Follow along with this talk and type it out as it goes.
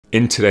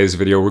In today's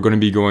video, we're going to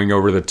be going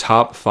over the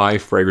top 5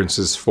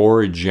 fragrances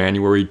for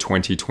January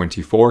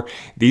 2024.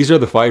 These are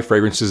the 5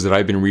 fragrances that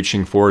I've been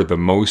reaching for the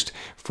most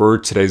for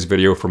today's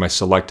video for my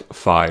select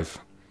 5.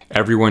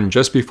 Everyone,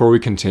 just before we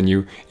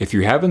continue, if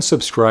you haven't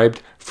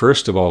subscribed,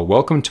 first of all,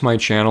 welcome to my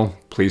channel.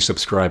 Please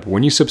subscribe.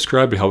 When you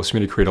subscribe, it helps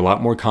me to create a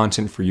lot more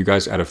content for you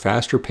guys at a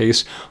faster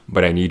pace,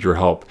 but I need your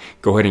help.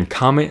 Go ahead and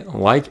comment,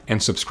 like,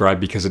 and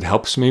subscribe because it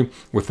helps me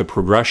with the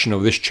progression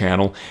of this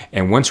channel.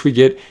 And once we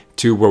get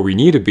to where we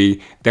need to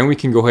be, then we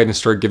can go ahead and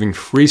start giving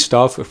free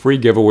stuff, free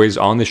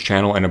giveaways on this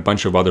channel and a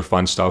bunch of other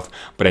fun stuff.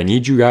 But I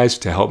need you guys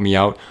to help me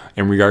out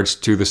in regards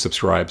to the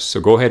subscribes. So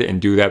go ahead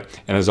and do that.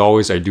 And as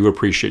always, I do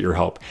appreciate your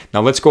help.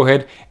 Now let's go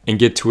ahead and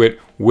get to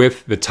it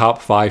with the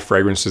top 5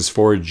 fragrances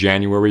for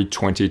January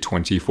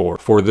 2024.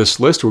 For this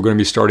list, we're going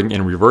to be starting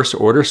in reverse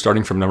order,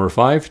 starting from number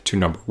 5 to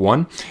number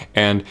 1.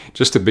 And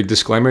just a big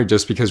disclaimer,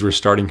 just because we're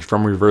starting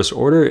from reverse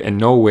order, in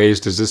no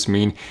ways does this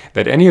mean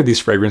that any of these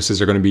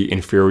fragrances are going to be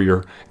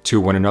inferior to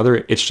one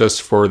another. It's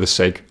just for the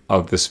sake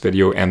of this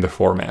video and the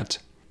format.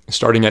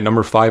 Starting at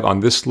number 5 on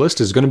this list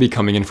is going to be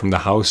coming in from the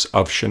house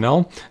of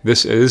Chanel.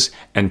 This is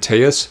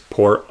ANTAEUS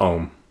pour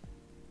Homme.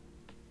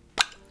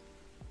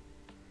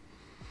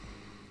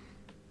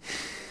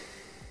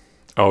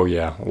 Oh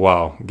yeah,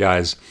 wow,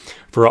 guys.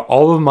 For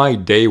all of my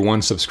day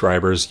 1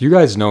 subscribers, you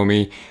guys know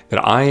me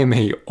that I am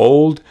an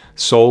old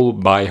soul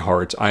by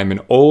heart. I am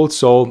an old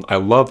soul. I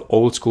love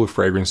old school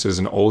fragrances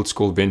and old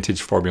school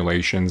vintage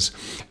formulations.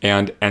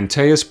 And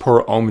ANTAEUS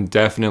pour Homme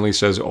definitely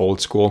says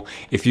old school.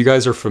 If you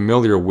guys are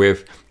familiar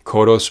with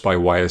Kodos by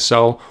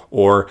YSL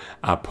or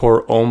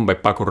Pour Homme by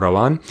Paco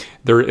Rabanne,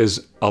 there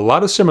is a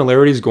lot of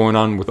similarities going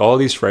on with all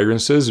these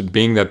fragrances,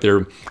 being that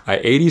they're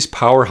 80s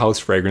powerhouse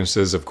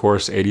fragrances. Of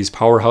course, 80s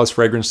powerhouse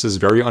fragrances,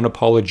 very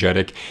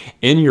unapologetic,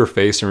 in your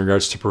face in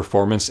regards to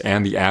performance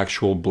and the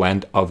actual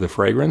blend of the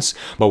fragrance.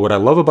 But what I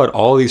love about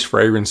all these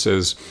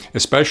fragrances,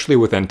 especially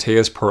with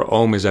ANTAEUS pour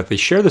Homme, is that they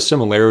share the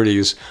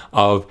similarities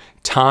of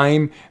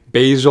thyme,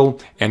 basil,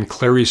 and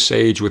clary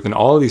sage within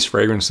all of these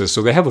fragrances.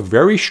 So they have a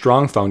very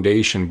strong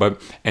foundation,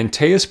 but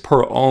ANTAEUS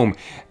pour Homme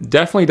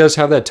definitely does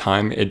have that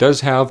thyme. It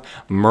does have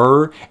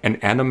myrrh and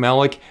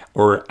animalic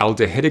or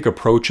aldehydic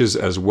approaches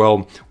as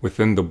well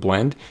within the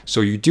blend.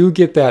 So you do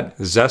get that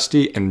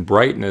zesty and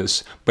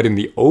brightness, but in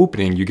the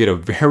opening, you get a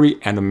very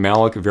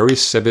animalic, very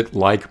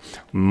civet-like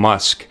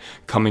musk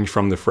coming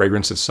from the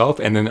fragrance itself.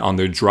 And then on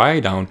the dry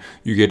down,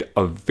 you get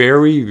a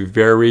very,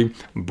 very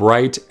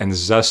bright and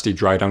zesty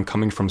dry down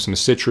coming from some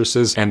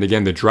citruses. And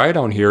again, the dry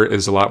down here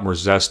is a lot more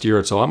zestier.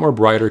 It's a lot more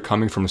brighter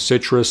coming from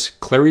citrus,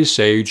 clary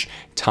sage,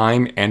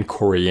 thyme, and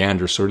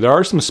coriander. So there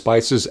are some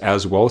spices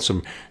as well,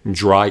 some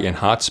dry and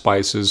hot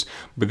spices,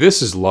 but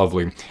this is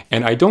lovely.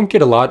 And I don't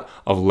get a lot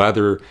of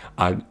leather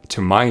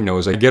to my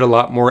nose. I get a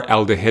lot more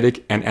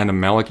aldehydic and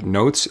animalic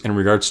notes in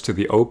regards to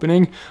the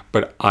opening,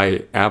 but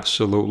I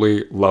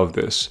absolutely love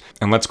this.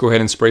 And let's go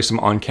ahead and spray some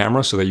on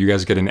camera so that you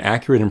guys get an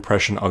accurate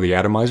impression of the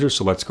atomizer.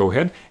 So let's go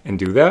ahead and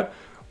do that.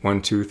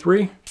 1, 2,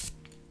 3.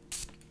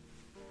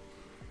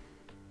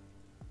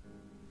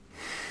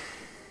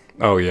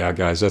 Oh yeah,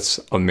 guys, that's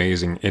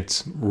amazing.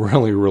 It's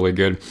really, really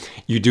good.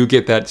 You do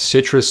get that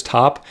citrus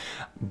top,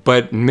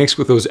 but mixed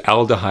with those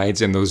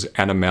aldehydes and those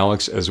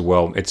animalics as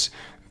well. It's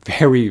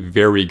very,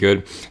 very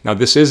good. Now,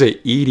 this is a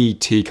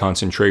EDT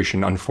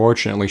concentration.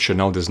 Unfortunately,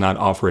 Chanel does not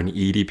offer an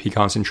EDP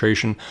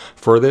concentration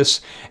for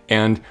this.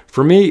 And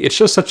for me, it's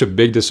just such a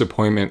big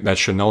disappointment that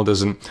Chanel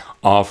doesn't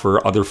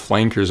offer other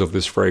flankers of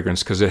this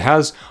fragrance because it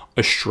has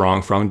a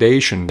strong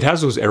foundation. It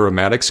has those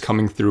aromatics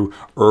coming through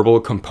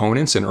herbal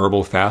components and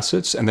herbal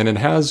facets, and then it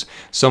has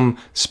some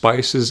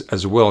spices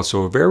as well.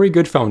 So a very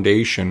good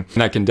foundation.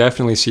 And I can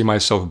definitely see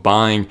myself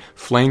buying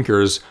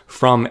flankers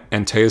from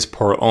ANTAEUS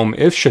pour Homme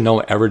if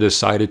Chanel ever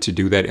decided to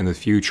do that in the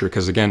future,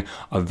 because again,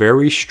 a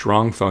very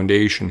strong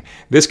foundation.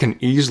 This can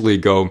easily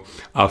go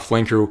a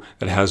flanker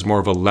that has more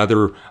of a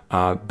leather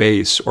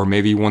base, or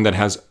maybe one that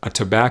has a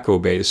tobacco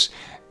base.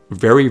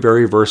 Very,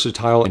 very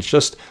versatile. It's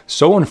just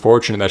so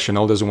unfortunate that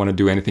Chanel doesn't want to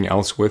do anything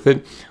else with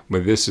it,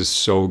 but this is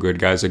so good,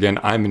 guys. Again,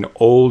 I'm an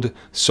old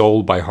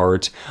soul by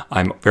heart.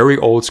 I'm very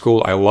old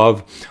school. I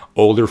love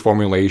older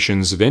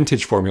formulations,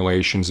 vintage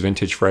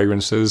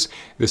fragrances.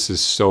 This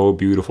is so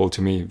beautiful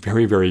to me.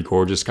 Very, very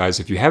gorgeous, guys.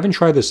 If you haven't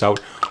tried this out,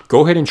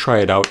 go ahead and try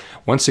it out.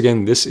 Once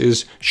again, this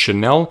is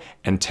Chanel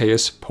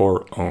ANTAEUS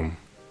pour Homme.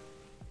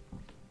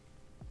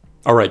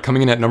 All right,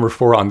 coming in at number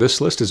 4 on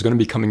this list is going to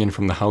be coming in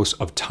from the house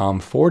of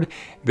Tom Ford.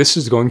 This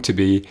is going to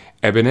be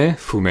ÉBÈNE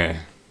FUMÉ.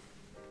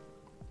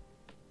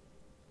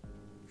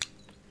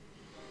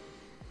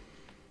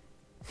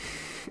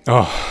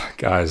 Oh,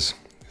 guys,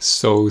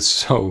 so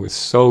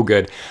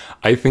good.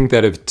 I think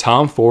that if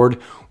Tom Ford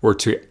were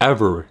to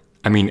ever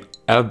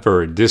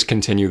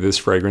discontinue this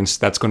fragrance,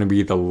 that's going to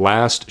be the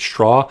last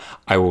straw.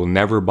 I will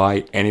never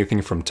buy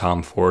anything from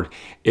Tom Ford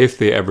if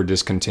they ever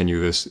discontinue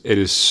this. It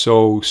is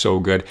so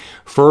good.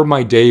 For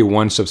my day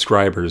 1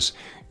 subscribers,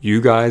 you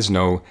guys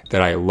know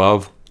that I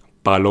love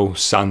Palo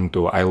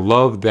Santo. I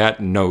love that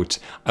note.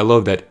 I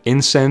love that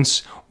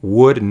incense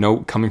wood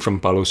note coming from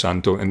Palo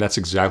Santo, and that's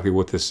exactly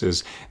what this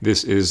is.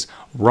 This is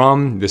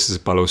rum, this is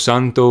Palo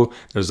Santo,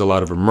 there's a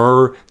lot of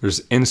myrrh, there's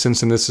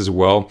incense in this as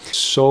well.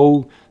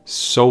 So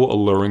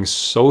alluring,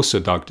 so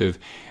seductive,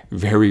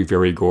 very,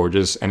 very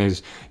gorgeous. And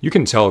as you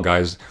can tell,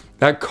 guys,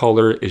 that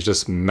color is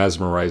just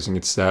mesmerizing.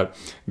 It's that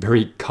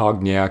very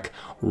cognac,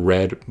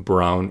 red,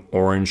 brown,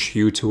 orange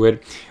hue to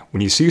it.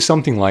 When you see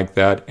something like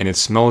that and it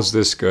smells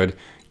this good,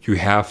 you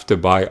have to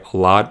buy a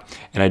lot.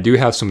 And I do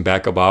have some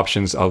backup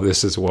options of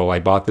this as well. I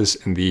bought this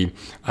in the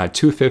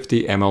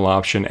 250 ml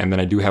option, and then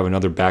I do have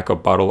another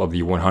backup bottle of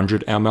the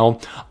 100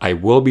 ml. I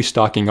will be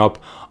stocking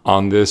up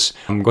on this.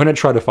 I'm going to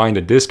try to find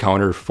a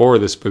discounter for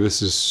this, but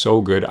this is so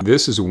good.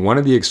 This is one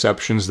of the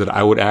exceptions that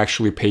I would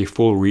actually pay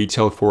full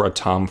retail for a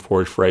Tom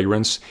Ford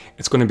fragrance.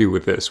 It's going to be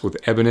with this, with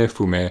ÉBÈNE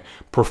FUMÉ.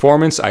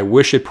 Performance, I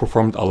wish it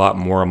performed a lot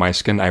more on my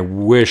skin. I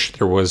wish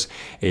there was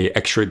a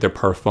extrait de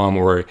parfum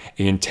or an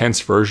intense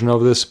version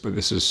of this, but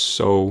this is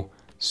so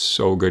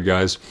good,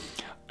 guys.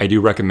 I do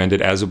recommend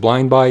it as a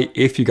blind buy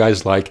if you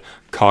guys like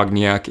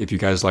cognac, if you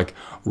guys like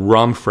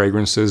rum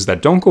fragrances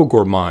that don't go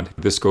gourmand.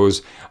 This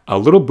goes a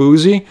little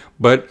boozy,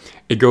 but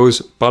it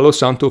goes Palo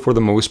Santo for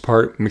the most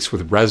part, mixed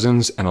with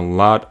resins and a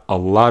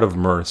lot of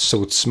myrrh.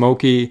 So it's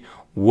smoky,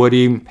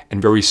 woody, and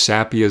very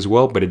sappy as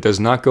well, but it does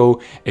not go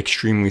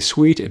extremely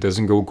sweet. It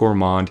doesn't go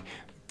gourmand.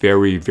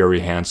 Very, very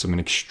handsome, an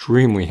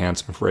extremely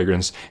handsome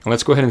fragrance. And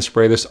let's go ahead and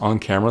spray this on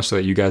camera so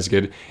that you guys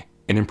get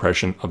an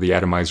impression of the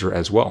atomizer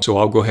as well. So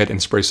I'll go ahead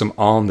and spray some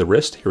on the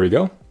wrist. Here we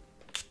go.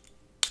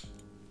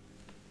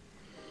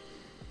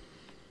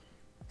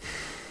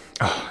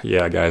 Oh,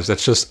 yeah, guys,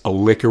 that's just a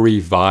liquor-y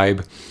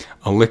vibe.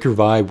 A liquor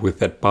vibe with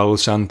that Palo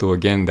Santo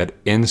again, that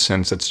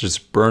incense that's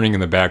just burning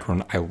in the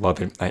background. I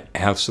love it. I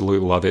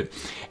absolutely love it.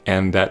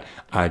 And that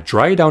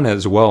dry down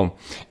as well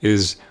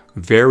is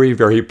very,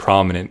 very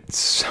prominent.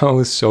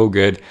 So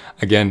good.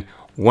 Again,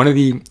 one of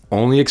the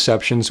only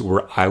exceptions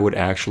where I would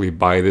actually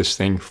buy this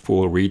thing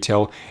full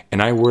retail,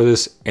 and I wear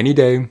this any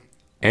day,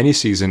 any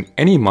season,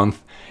 any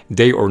month,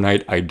 day or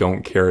night, I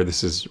don't care.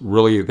 This is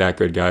really that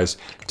good, guys.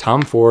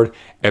 Tom Ford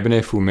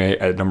ÉBÈNE FUMÉ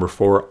at number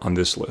 4 on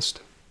this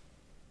list.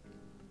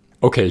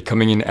 Okay,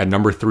 coming in at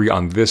number 3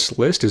 on this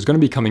list is going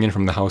to be coming in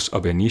from the house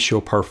of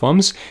Initio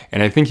Parfums,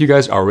 and I think you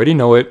guys already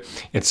know it.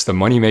 It's the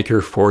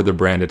moneymaker for the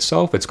brand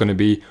itself. It's going to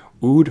be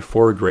Oud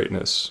for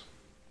Greatness.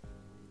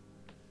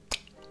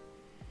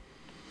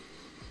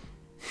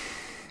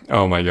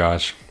 Oh my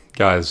gosh,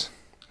 guys.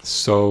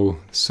 So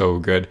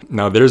good.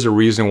 Now there's a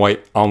reason why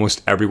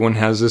almost everyone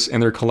has this in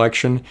their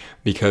collection,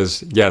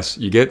 because yes,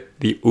 you get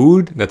the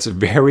oud that's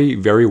very,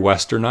 very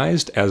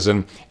westernized, as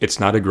in it's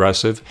not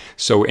aggressive.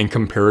 So in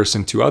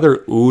comparison to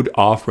other oud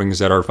offerings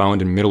that are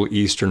found in Middle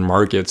Eastern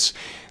markets,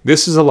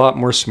 this is a lot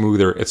more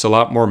smoother. It's a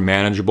lot more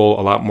manageable,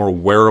 a lot more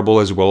wearable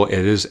as well.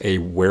 It is a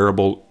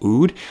wearable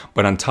oud.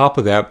 But on top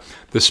of that,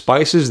 the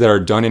spices that are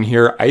done in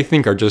here, I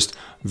think are just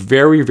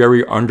very,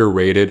 very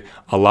underrated.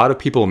 A lot of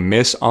people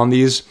miss on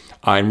these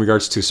in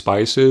regards to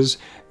spices.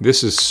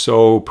 This is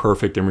so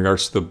perfect in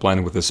regards to the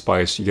blend with the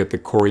spice. You get the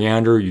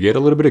coriander, you get a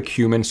little bit of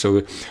cumin,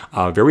 so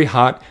very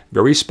hot,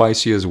 very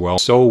spicy as well.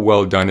 So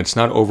well done. It's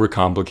not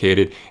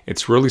overcomplicated.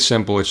 It's really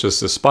simple. It's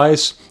just the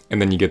spice,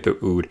 and then you get the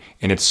oud,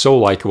 and it's so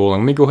likable.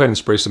 And let me go ahead and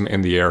spray some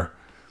in the air.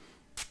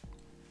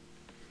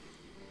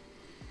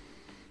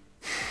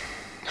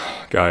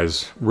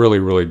 Guys, really,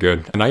 really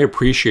good. And I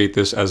appreciate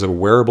this as a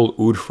wearable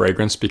oud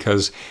fragrance,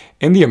 because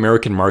in the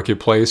American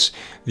marketplace,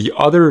 the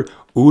other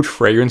oud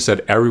fragrance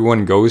that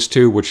everyone goes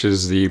to, which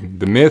is the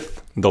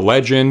myth, the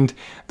legend,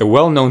 the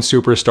well-known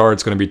superstar,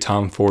 it's going to be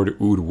Tom Ford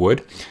Oud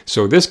Wood.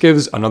 So this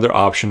gives another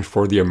option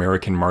for the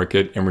American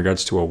market in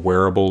regards to a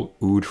wearable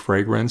oud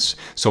fragrance.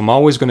 So I'm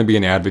always going to be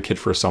an advocate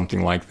for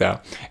something like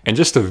that. And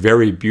just a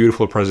very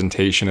beautiful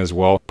presentation as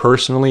well.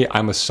 Personally,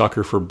 I'm a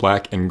sucker for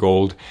black and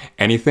gold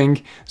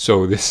anything.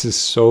 So this is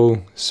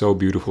so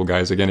beautiful,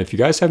 guys. Again, if you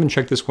guys haven't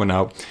checked this one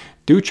out,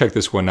 do check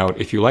this one out.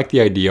 If you like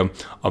the idea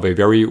of a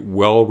very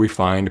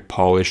well-refined,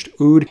 polished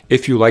oud,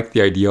 if you like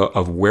the idea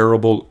of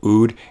wearable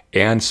oud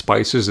and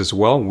spices as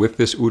well with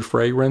this oud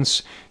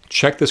fragrance,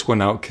 check this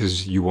one out,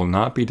 because you will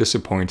not be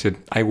disappointed.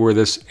 I wear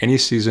this any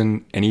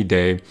season, any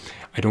day.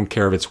 I don't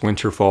care if it's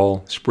winter,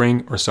 fall,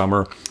 spring, or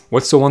summer.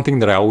 What's the one thing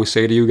that I always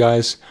say to you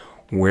guys?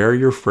 Wear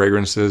your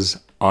fragrances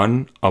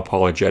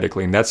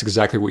unapologetically, and that's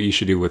exactly what you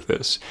should do with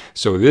this.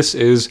 So this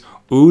is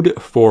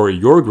Oud for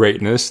Your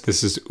Greatness.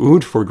 This is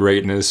Oud for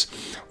Greatness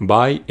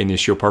by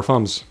Initio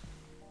Parfums.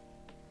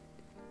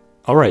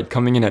 All right,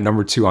 coming in at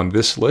number 2 on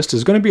this list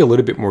is going to be a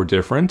little bit more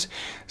different.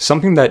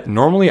 Something that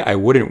normally I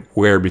wouldn't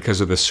wear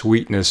because of the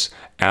sweetness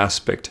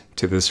aspect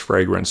to this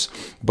fragrance.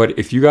 But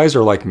if you guys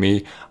are like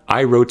me,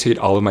 I rotate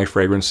all of my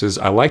fragrances.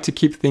 I like to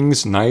keep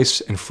things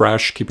nice and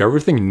fresh, keep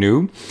everything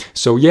new.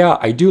 So yeah,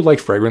 I do like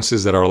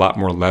fragrances that are a lot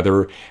more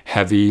leather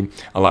heavy,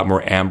 a lot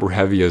more amber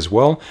heavy as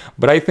well.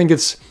 But I think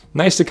it's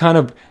nice to kind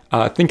of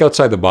think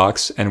outside the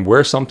box and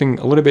wear something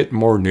a little bit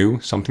more new,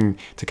 something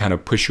to kind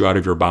of push you out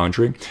of your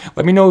boundary.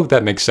 Let me know if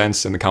that makes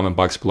sense in the comment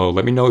box below.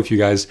 Let me know if you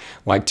guys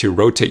like to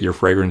rotate your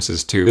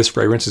fragrances too. This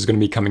fragrance is going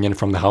to be coming in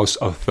from the house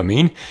of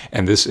FUMÉ,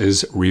 and this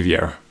is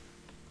Riviere.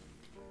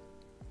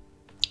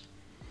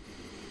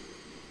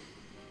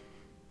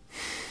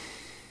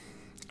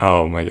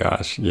 Oh my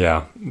gosh,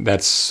 yeah,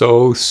 that's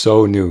so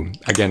new.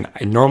 Again,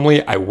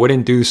 normally I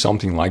wouldn't do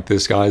something like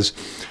this, guys,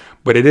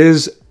 but it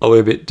is a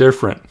little bit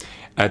different.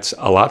 It's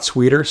a lot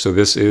sweeter, so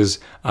this is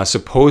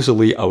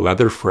supposedly a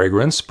leather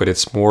fragrance, but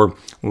it's more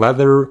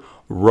leather,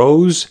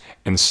 rose,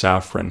 and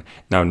saffron.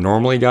 Now,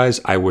 normally, guys,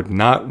 I would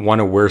not want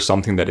to wear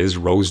something that is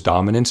rose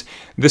dominant.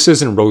 This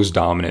isn't rose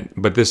dominant,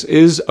 but this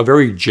is a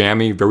very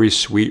jammy, very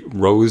sweet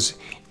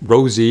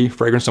rosy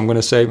fragrance. I'm going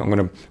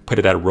to put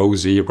it at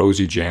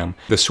rosy jam.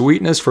 The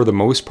sweetness for the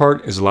most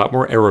part is a lot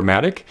more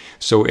aromatic,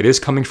 so it is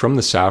coming from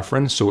the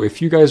saffron. So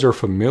if you guys are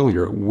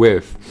familiar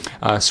with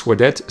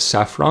Swedet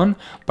Saffron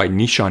by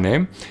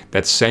Nichane,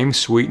 that same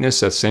sweetness,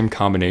 that same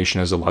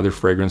combination as a leather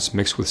fragrance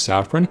mixed with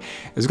saffron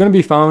is going to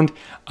be found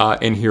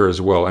in here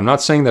as well. I'm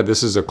not saying that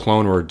this is a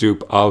clone or a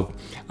dupe of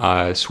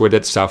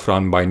Swedet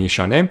Saffron by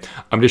Nichane.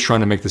 I'm just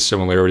trying to make the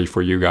similarity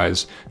for you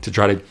guys to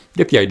try to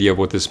get the idea of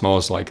what this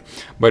smells like.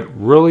 But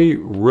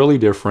really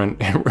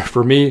different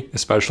for me,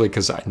 especially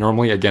because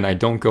normally, again, I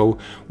don't go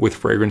with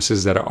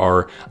fragrances that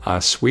are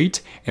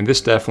sweet, and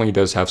this definitely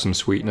does have some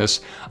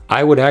sweetness.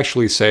 I would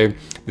actually say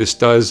this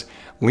does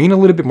lean a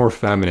little bit more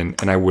feminine,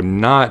 and I would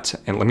not,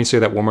 and let me say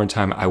that one more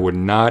time, I would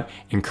not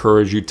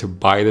encourage you to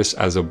buy this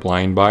as a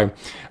blind buy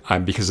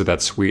because of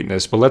that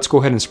sweetness. But let's go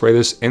ahead and spray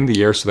this in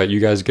the air so that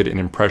you guys get an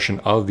impression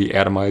of the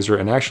atomizer.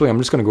 And actually, I'm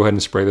just gonna go ahead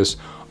and spray this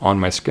on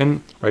my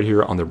skin right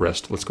here on the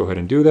wrist. Let's go ahead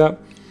and do that.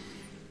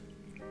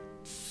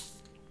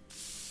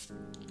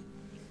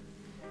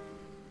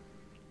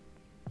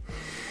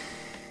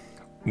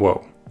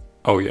 Whoa,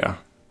 oh yeah,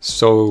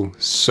 so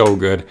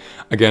good.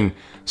 Again,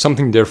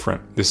 something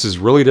different. This is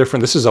really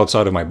different. This is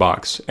outside of my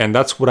box. And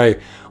that's what I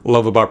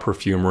love about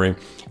perfumery.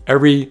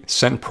 Every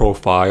scent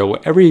profile,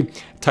 every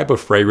type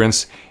of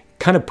fragrance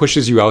kind of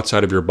pushes you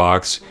outside of your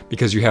box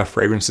because you have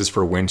fragrances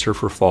for winter,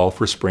 for fall,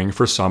 for spring,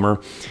 for summer.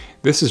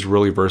 This is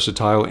really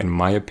versatile in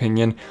my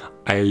opinion.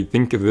 I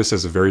think of this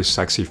as a very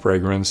sexy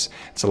fragrance.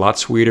 It's a lot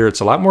sweeter.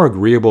 It's a lot more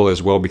agreeable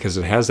as well because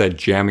it has that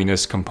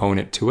jamminess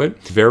component to it.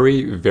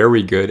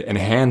 Very good, and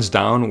hands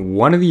down,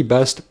 one of the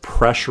best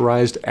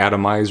pressurized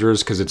atomizers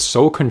because it's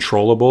so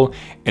controllable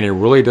and it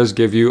really does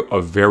give you a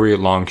very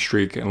long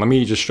streak. And let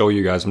me just show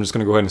you guys. I'm just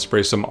gonna go ahead and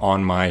spray some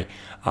on my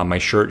my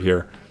shirt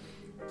here.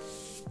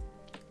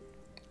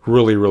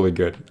 Really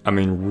good. I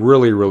mean,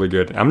 really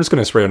good. I'm just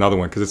gonna spray another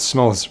one because it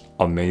smells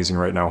amazing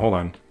right now. Hold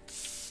on.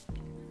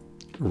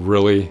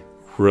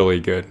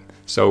 Really good.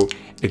 So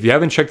if you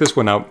haven't checked this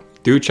one out,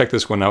 do check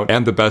this one out.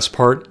 And the best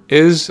part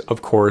is,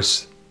 of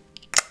course,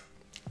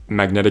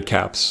 magnetic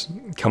caps.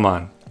 Come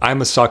on.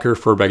 I'm a sucker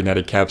for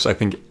magnetic caps. I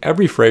think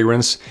every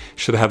fragrance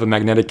should have a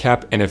magnetic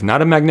cap, and if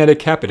not a magnetic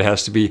cap, it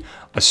has to be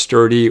a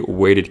sturdy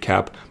weighted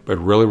cap. But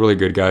really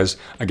good, guys.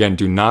 Again,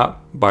 do not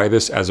buy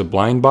this as a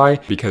blind buy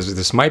because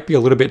this might be a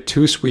little bit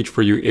too sweet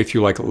for you if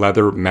you like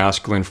leather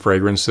masculine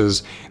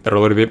fragrances that are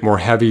a little bit more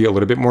heavy, a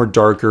little bit more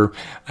darker.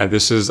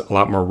 This is a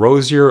lot more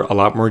rosier, a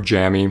lot more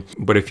jammy.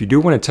 But if you do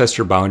want to test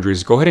your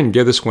boundaries, go ahead and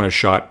give this one a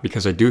shot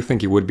because I do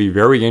think it would be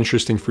very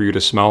interesting for you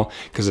to smell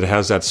because it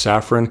has that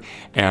saffron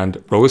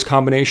and rose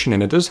combination,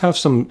 and it does have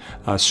some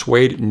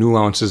suede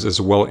nuances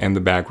as well in the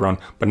background.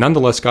 But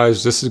nonetheless,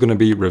 guys, this is going to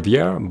be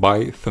Riviere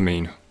by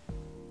FUMÉ.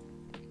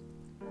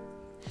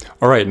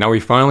 Alright, now we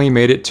finally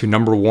made it to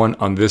number 1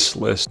 on this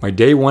list. My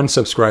day 1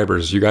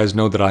 subscribers, you guys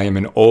know that I am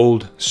an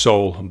old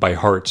soul by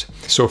heart.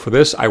 So for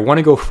this, I want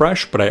to go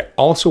fresh, but I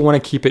also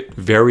want to keep it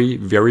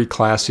very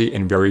classy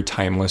and very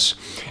timeless.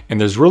 And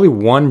there's really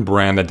one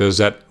brand that does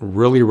that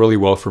really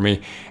well for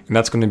me, and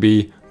that's going to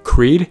be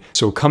Creed.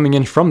 So coming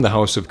in from the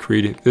house of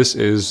Creed, this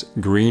is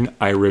Green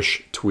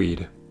Irish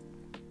Tweed.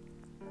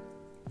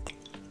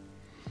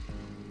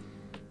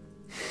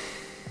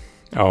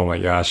 Oh my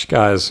gosh,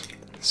 guys.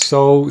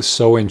 So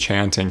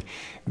enchanting.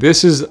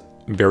 This is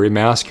very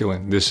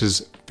masculine. This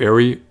is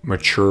very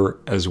mature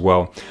as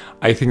well.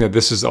 I think that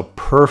this is a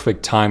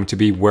perfect time to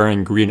be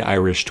wearing Green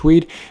Irish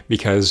Tweed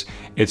because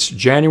it's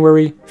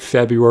January,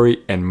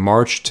 February, and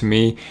March to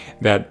me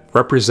that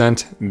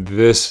represent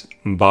this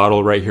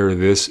bottle right here,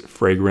 this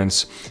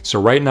fragrance.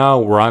 So right now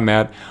where I'm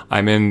at,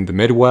 I'm in the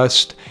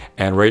Midwest,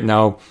 and right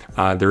now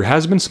there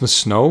has been some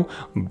snow,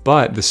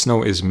 but the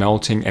snow is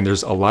melting and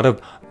there's a lot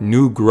of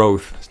new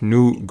growth,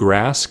 new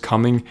grass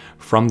coming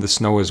from the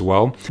snow as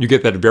well. You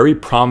get that very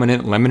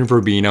prominent lemon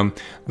verbena,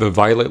 the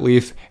violet violet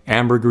leaf,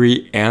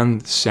 ambergris,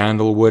 and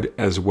sandalwood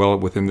as well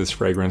within this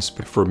fragrance.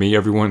 But for me,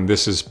 everyone,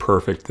 this is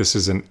perfect. This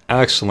is an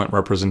excellent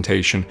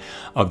representation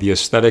of the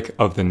aesthetic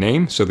of the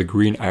name. So the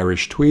green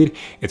Irish tweed,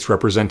 it's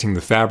representing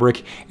the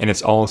fabric, and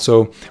it's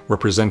also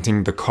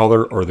representing the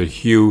color or the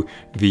hue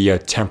via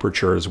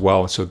temperature as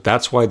well. So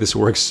that's why this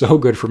works so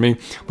good for me.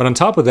 But on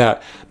top of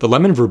that, the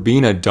lemon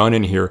verbena done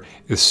in here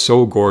is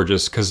so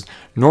gorgeous, because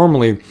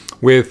normally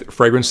with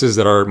fragrances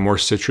that are more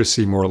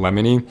citrusy, more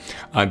lemony,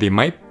 they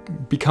might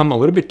become a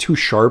little bit too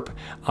sharp,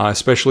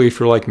 especially if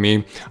you're like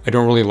me. I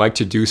don't really like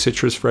to do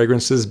citrus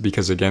fragrances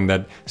because, again,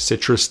 that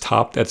citrus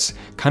top, that's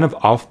kind of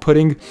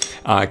off-putting.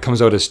 It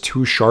comes out as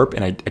too sharp,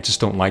 and I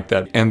just don't like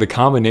that. And the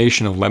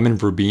combination of lemon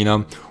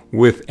verbena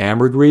with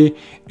ambergris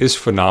is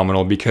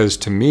phenomenal, because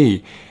to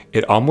me,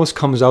 it almost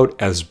comes out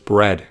as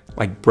bread,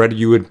 like bread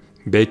you would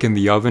bake in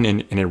the oven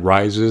and it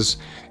rises.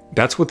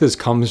 That's what this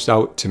comes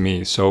out to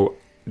me. So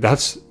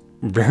that's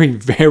very,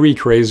 very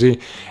crazy,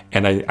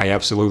 and I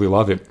absolutely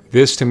love it.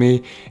 This to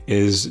me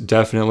is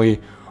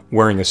definitely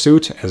wearing a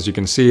suit. As you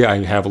can see,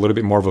 I have a little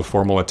bit more of a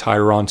formal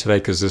attire on today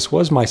because this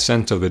was my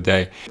scent of the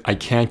day. I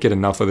can't get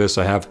enough of this.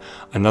 I have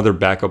another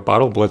backup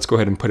bottle, but let's go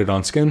ahead and put it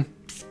on skin.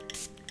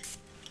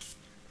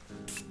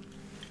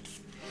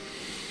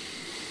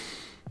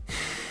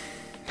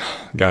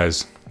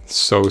 Guys,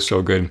 so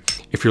good.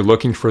 If you're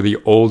looking for the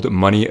old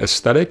money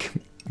aesthetic,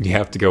 you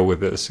have to go with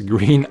this.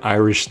 Green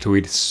Irish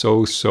tweed,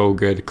 so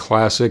good.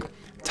 Classic,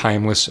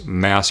 timeless,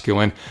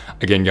 masculine.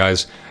 Again,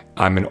 guys,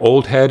 I'm an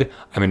old head,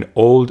 I'm an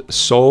old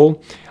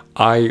soul.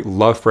 I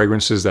love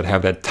fragrances that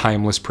have that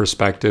timeless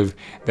perspective,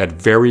 that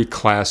very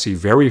classy,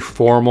 very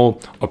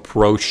formal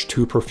approach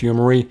to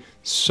perfumery.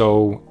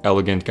 So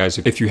elegant, guys.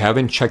 If you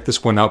haven't checked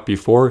this one out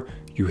before,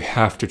 you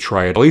have to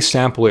try it. At least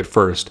sample it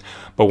first.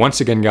 But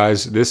once again,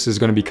 guys, this is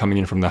going to be coming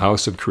in from the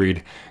House of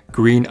Creed,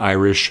 Green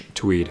Irish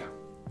Tweed.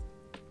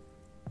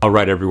 All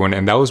right, everyone,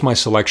 and that was my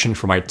selection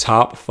for my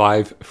top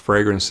 5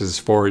 fragrances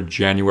for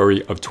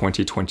January of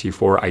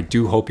 2024. I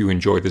do hope you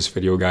enjoyed this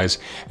video, guys.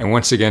 And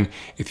once again,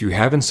 if you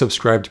haven't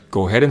subscribed,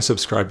 go ahead and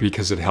subscribe,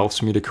 because it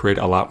helps me to create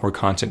a lot more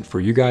content for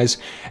you guys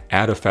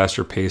at a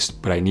faster pace,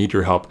 but I need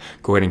your help.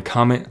 Go ahead and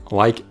comment,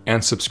 like,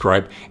 and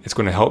subscribe. It's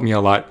going to help me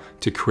a lot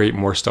to create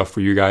more stuff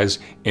for you guys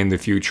in the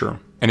future.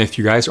 And if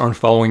you guys aren't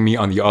following me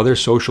on the other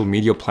social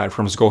media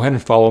platforms, go ahead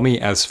and follow me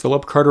as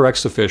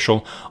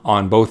phillipcarterxoffIcial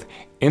on both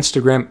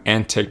Instagram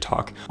and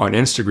TikTok. On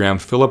Instagram,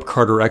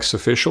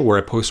 phillipcarterxoffIcial, where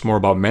I post more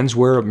about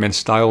menswear, men's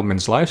style,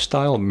 men's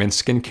lifestyle,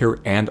 men's skincare,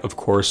 and of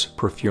course,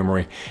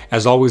 perfumery.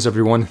 As always,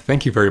 everyone,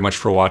 thank you very much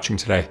for watching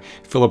today.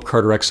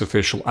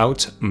 phillipcarterxoffIcial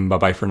out.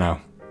 Bye-bye for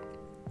now.